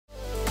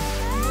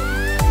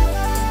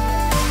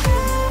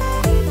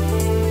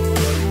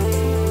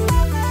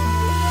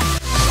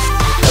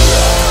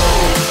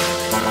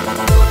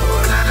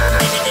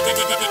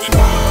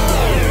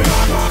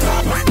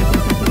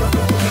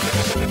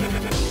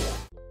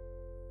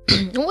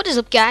What is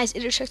up, guys?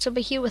 It is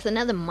over here with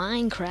another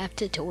Minecraft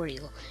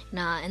tutorial.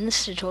 Now, in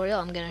this tutorial,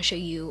 I'm gonna show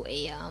you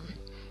a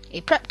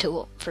prep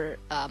tool for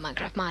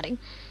Minecraft modding,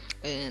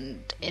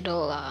 and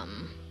it'll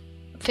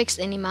fix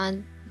any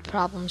mod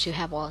problems you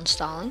have while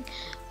installing.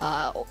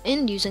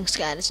 And using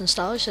Skydaz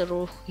installers,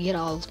 it'll get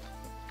all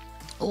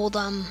old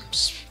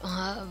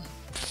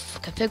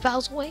config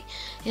files away,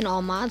 and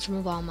all mods,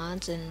 remove all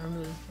mods, and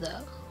remove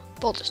the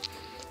folders.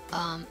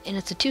 And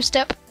it's a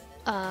two-step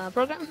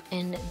program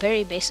and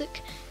very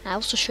basic. And I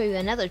also show you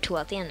another tool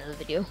at the end of the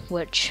video,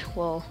 which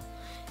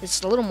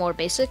it's a little more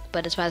basic,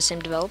 but it's by the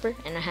same developer,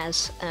 and it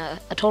has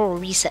a total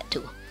reset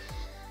tool.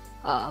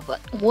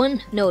 But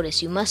one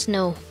notice you must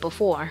know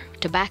before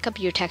to back up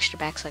your texture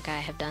packs like I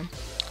have done,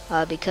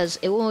 because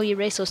it will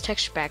erase those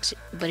texture packs.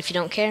 But if you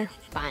don't care,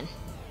 fine.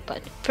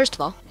 But first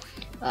of all,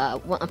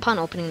 upon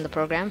opening the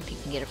program, you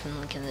can get it from the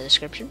link in the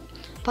description.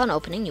 Upon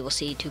opening, you will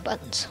see two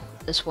buttons.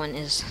 This one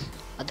is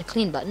the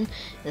clean button,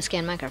 the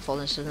scan Minecraft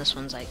folder, so this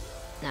one's like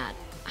not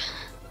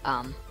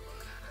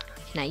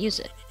cannot use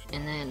it.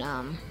 And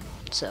then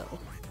so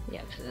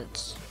yeah,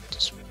 it's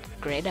just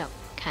grayed out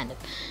kind of.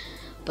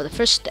 But the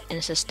first and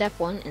it says step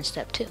 1 and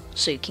step 2,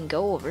 so you can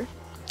go over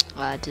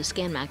to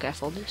scan Minecraft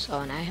folders. Oh,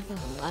 and I have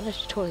a lot of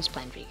tutorials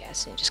planned for you guys,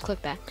 so just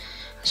click that.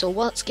 So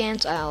while it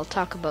scans, I'll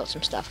talk about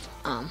some stuff.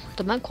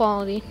 The mod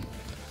quality,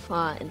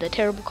 the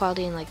terrible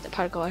quality in like the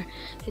parkour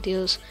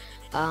videos,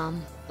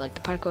 like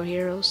the parkour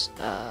heroes,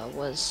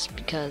 was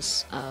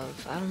because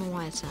of, I don't know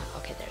why it's not,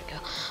 okay, there we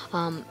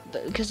go.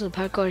 But because of the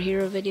parkour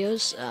hero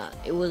videos,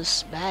 it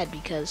was bad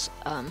because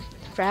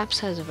Fraps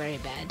has a very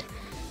bad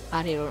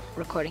audio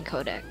recording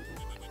codec.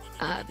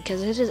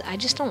 Because I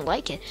just don't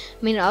like it.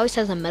 I mean, it always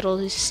has a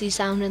metal C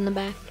sound in the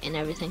back and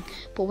everything,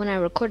 but when I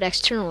record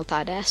external with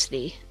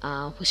Audacity,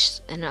 which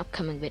is an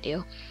upcoming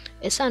video,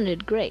 it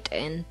sounded great,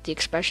 and the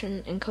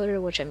expression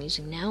encoder, which I'm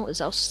using now,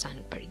 is also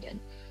sounding pretty good.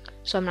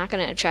 So I'm not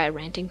gonna try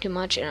ranting too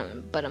much,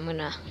 but I'm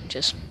gonna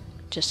just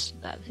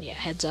yeah,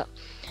 heads up.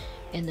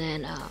 And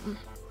then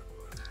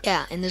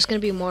yeah, and there's gonna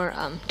be more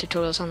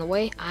tutorials on the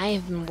way. I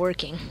have been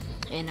working,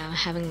 and I'm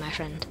having a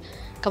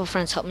couple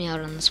friends help me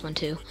out on this one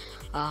too,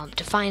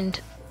 to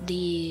find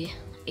a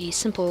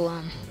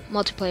simple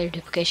multiplayer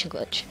duplication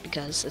glitch,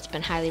 because it's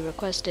been highly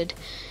requested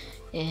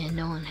and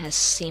no one has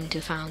seemed to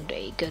found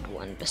a good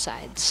one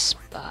besides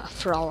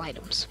for all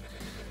items.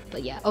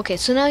 But yeah, okay,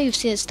 so now you've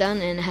seen it's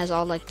done, and it has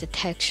all like the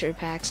texture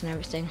packs and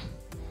everything,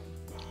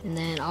 and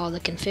then all the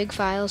config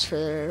files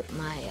for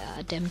my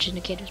damage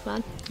indicators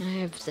mod. I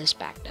have this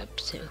backed up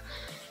too,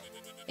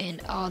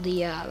 and all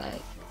the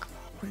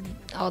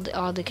all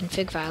the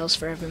config files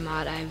for every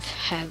mod I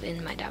have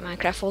in my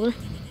 .minecraft folder.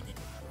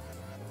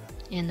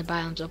 And the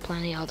biomes are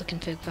plenty, all the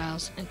config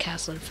files and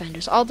castle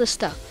defenders, all this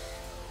stuff.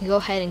 You go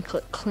ahead and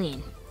click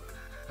clean,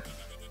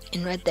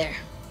 and right there,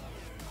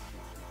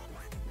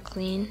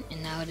 clean,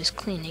 and now it is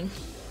cleaning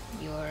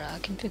your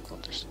config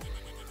folders.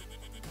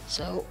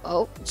 So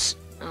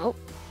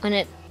when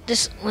it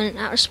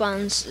not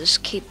responds,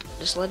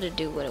 just let it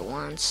do what it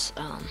wants.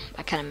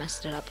 I kind of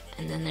messed it up,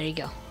 and then there you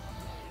go.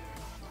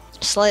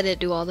 Just let it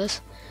do all this.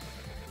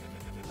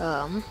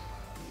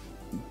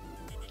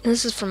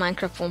 This is for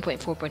Minecraft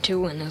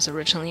 1.4.2 when it was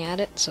originally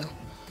added, so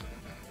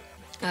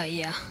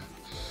yeah.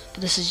 But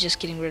this is just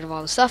getting rid of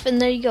all the stuff,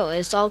 and there you go,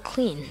 it's all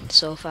clean.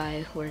 So if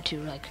I were to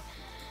like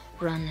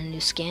run a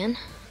new scan,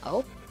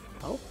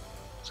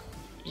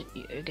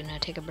 you're gonna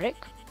take a break,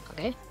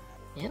 okay?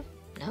 Yep,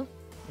 no,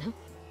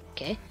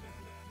 okay.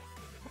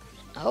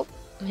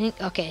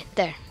 Okay,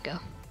 there, go.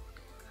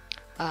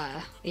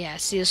 Yeah,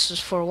 see, this was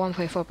for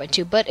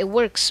 1.4.2, but it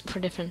works for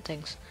different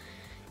things.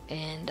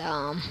 And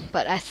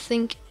but I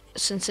think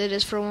since it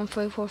is for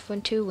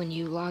 1.4.2, when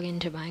you log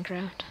into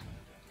Minecraft,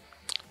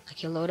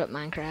 like you load up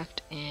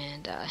Minecraft,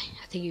 and I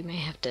think you may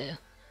have to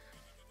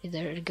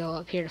either go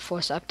up here to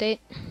force update,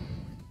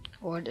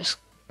 or just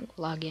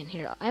log in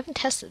here. I haven't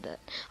tested that.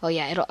 Oh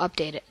yeah, it'll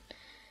update it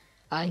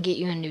and get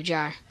you in a new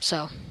jar,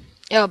 so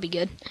it'll be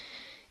good.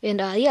 And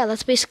yeah,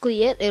 that's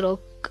basically it. It'll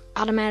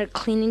automatic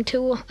cleaning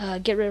tool,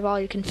 get rid of all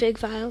your config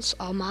files,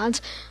 all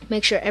mods.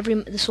 Make sure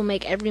this will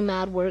make every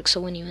mod work, so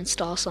when you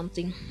install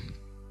something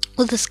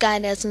with the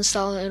Skydaz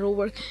installer, it'll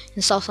work.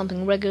 Install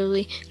something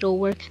regularly, it'll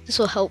work. This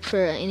will help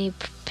for any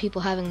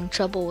people having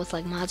trouble with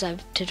like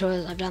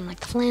tutorials I've done, like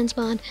the Flans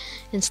mod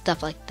and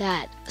stuff like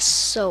that.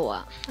 So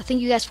I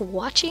thank you guys for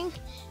watching.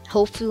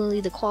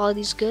 Hopefully the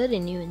quality's good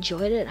and you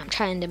enjoyed it. I'm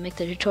trying to make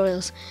the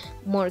tutorials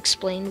more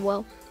explained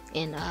well,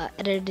 and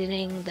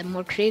editing them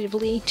more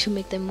creatively to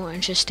make them more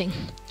interesting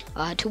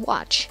to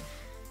watch.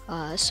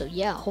 So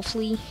yeah,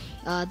 hopefully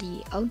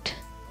the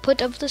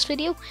output of this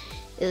video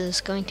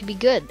is going to be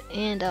good,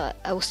 and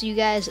I will see you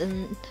guys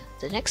in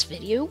the next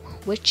video,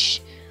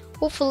 which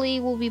hopefully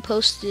will be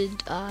posted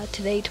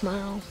today,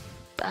 tomorrow,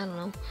 I don't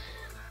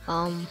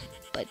know.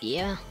 But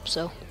yeah,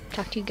 so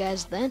talk to you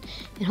guys then,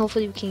 and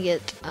hopefully we can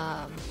get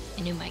a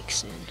new mic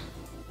soon.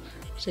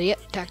 So yep,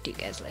 talk to you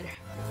guys later.